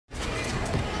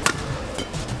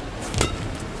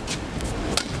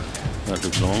That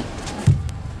looks long.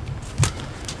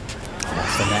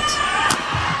 That's the net.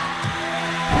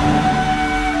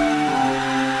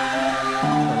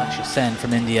 Lakhsya Sen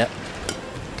from India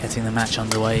getting the match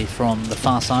underway from the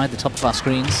far side, the top of our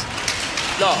screens.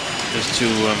 Just to,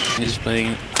 he's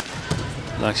playing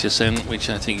Lakhsya Sen, which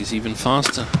I think is even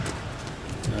faster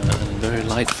and very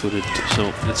light-footed.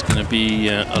 So it's going to be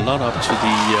a lot up to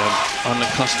the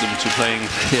unaccustomed to playing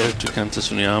here to Kanta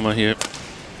Suniyama here.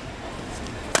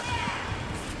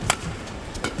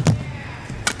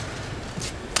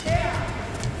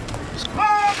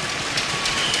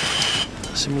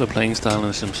 Similar playing style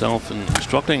as himself, and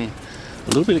struggling a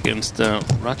little bit against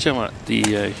Rajamat,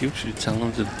 the hugely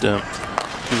talented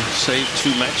who saved 2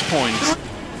 match points.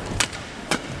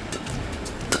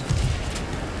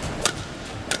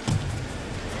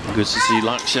 Good to see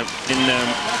Lakhsya in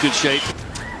good shape.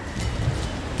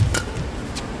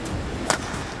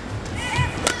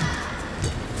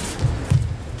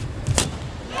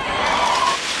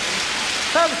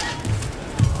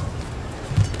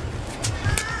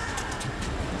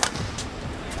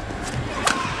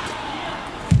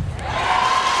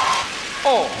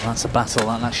 That's a battle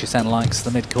that Lakhsya Sen likes,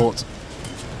 the mid-court.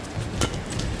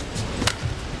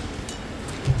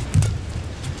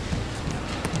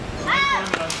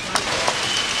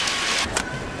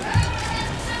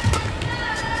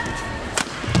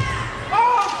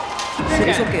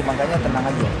 It's okay, makanya tenang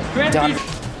aja. Jangan.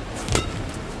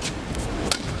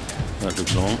 That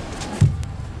looks long.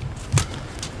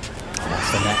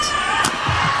 That's the net.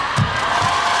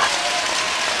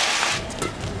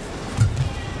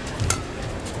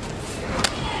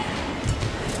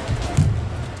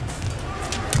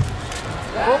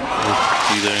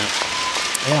 See there.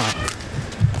 Yeah.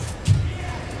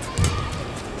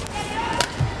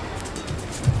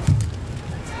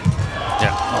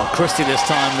 Yeah. Oh, Christie this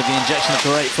time with the injection of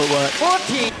great footwork.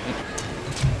 14.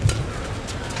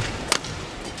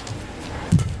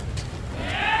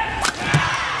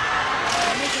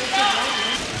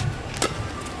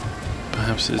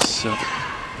 Perhaps it's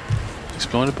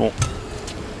exploitable.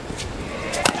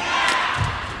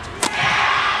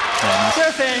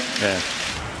 Surfing. Yeah.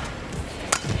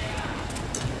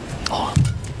 Oh.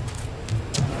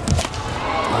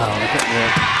 Wow, look at the...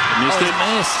 Missed it.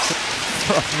 Missed.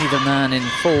 Throwing the man in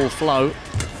full flow.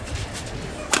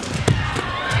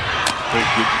 Very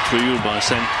good trio by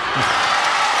Sen.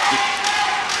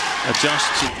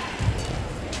 Adjust.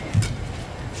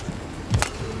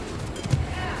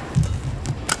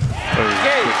 Very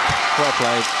good. Well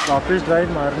played. Office drive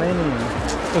मारना ही नहीं है.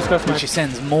 Lakhsya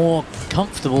Sen's more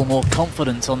comfortable, more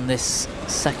confident on this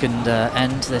second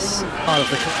end, this part of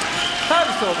the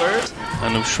Service over.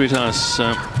 And of Shrita's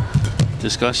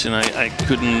discussion, I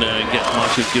couldn't get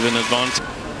much of given advantage.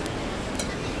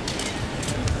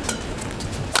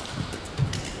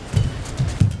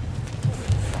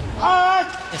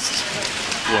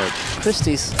 Work.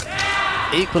 Christie's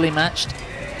equally matched.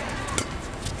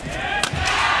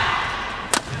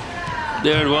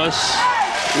 There it was.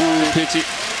 Ooh, pity.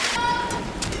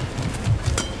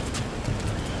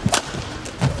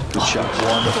 Good shot.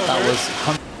 That was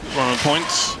 1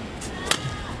 points.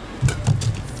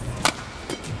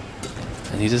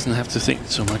 And he doesn't have to think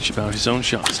so much about his own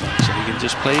shots now, so he can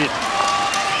just play it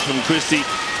from Christie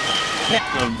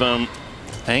of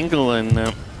angle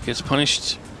and gets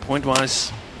punished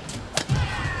point-wise.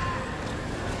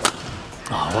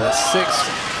 oh, well, it's 6.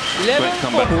 Great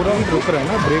comeback. पूरा रुक रहा है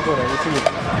ना, break हो रहा है इसीलिए.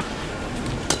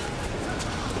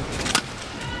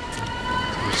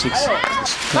 6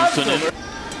 comes to an end.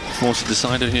 Force a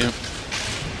decider here.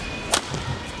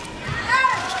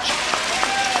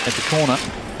 At the corner.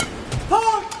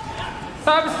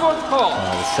 Service for the call. Oh,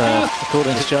 the serve,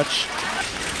 according to judge.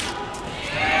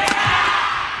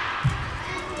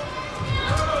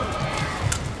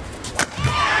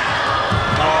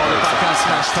 Oh, the backhand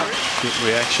smashed up. Good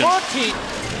reaction. 14.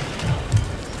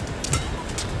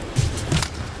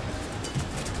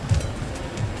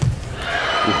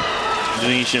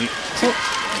 Indonesian.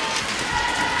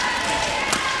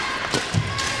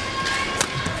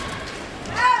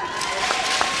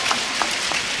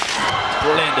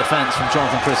 Brilliant defense from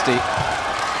Jonatan Christie.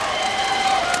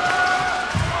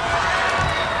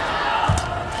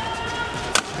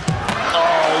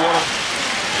 Oh, what a...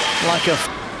 Like a...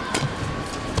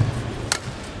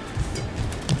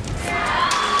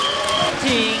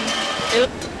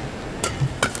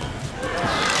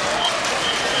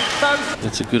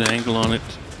 That's a good angle on it.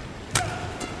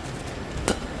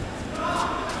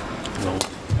 No.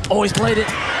 Oh, he's played it.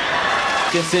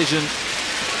 Decision.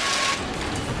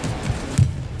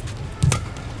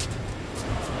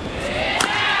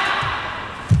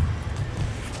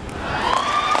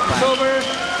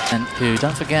 And who,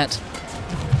 don't forget,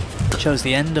 chose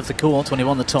the end of the court when he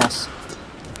won the toss.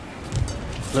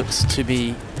 Looks to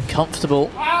be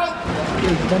comfortable.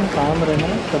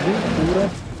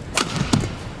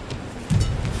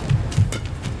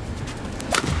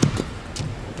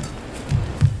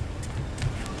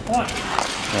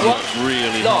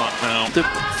 Really hard now.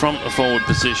 From a forward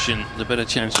position, the better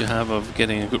chance you have of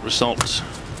getting a good result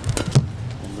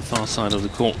on the far side of the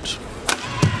court.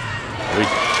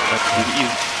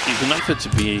 You can effort to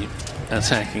be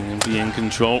attacking and be in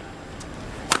control.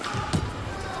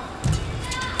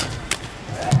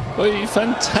 Oh,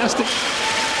 fantastic!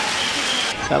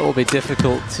 That will be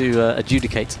difficult to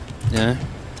adjudicate. Yeah.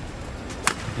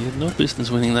 He had no business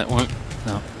winning that one.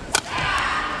 No.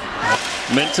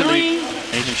 Mentally,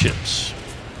 championships.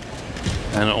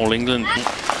 And All England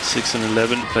 6 and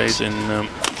 11 plays in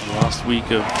last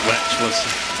week of match was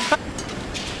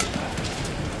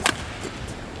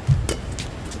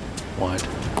wide.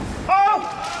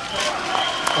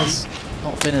 Has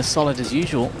not been as solid as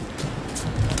usual.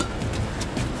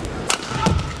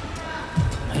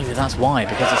 Maybe that's why,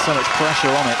 because there's so much pressure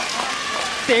on it.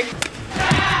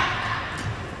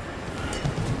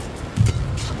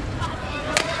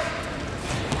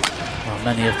 Well,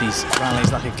 many of these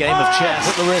rallies like a game of chess.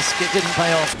 At the risk, it didn't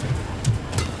pay off.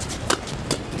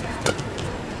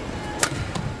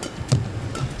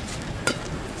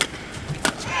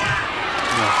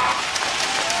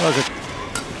 Well,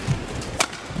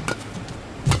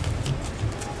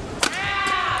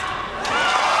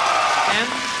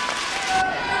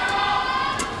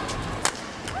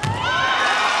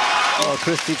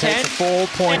 Christie takes a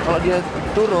 4-point. Kalau dia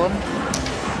turun,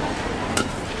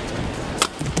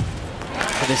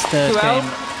 for this third game.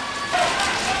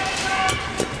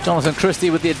 Jonatan Christie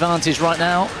with the advantage right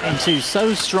now, into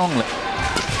so strongly.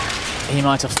 He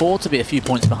might afford to be a few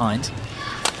points behind.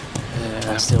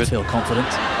 I still feel confident.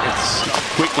 It's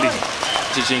quickly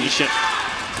decision.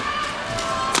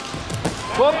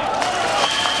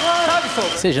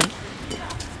 Decision.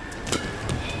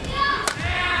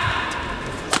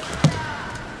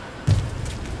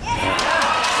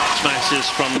 Smashes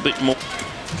from a bit more.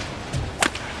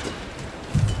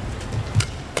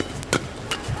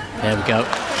 There we go.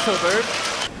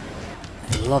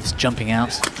 He loves jumping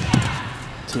out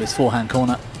to his forehand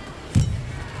corner.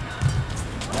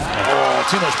 Oh,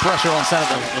 too much pressure on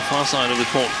center. The far side of the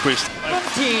court, Chris.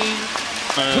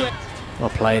 Well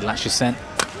played, Lakhsya Sen.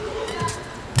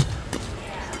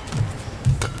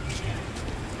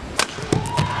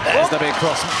 There's the big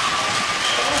cross.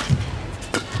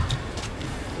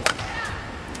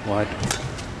 Wide.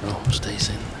 Oh, stays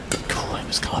in. Oh, it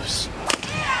was close.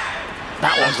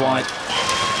 That one's wide.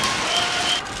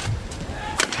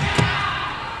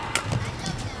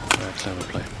 Very clever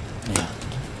play. Yeah.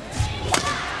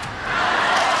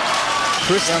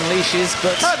 Chris unleashes,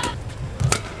 but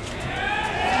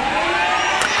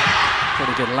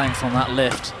pretty good length on that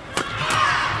lift.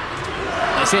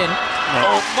 It's in.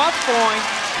 oh, match point.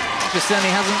 Just then he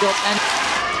hasn't got any.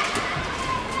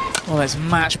 Well, it's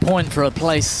match point for a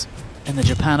place in the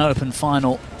Japan Open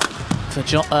final for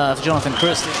Jonatan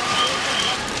Christie.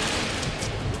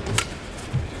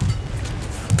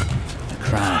 The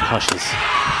crowd hushes.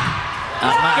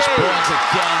 At match point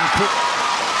again.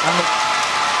 And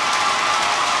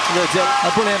a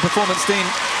brilliant performance, Dean.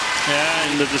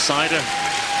 Yeah, in the decider.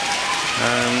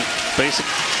 Basic.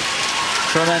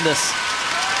 Tremendous.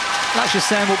 Lakhsya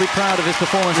Sen will be proud of his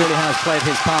performance. He really has played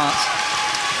his part.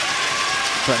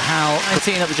 But how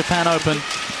 19 at the Japan Open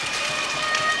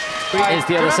is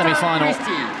the other semi-final.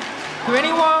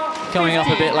 Coming up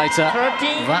a bit later.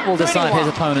 That will decide his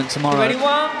opponent tomorrow.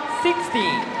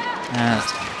 And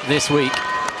this week,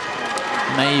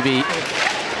 maybe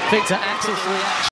Victor Axel's reaction.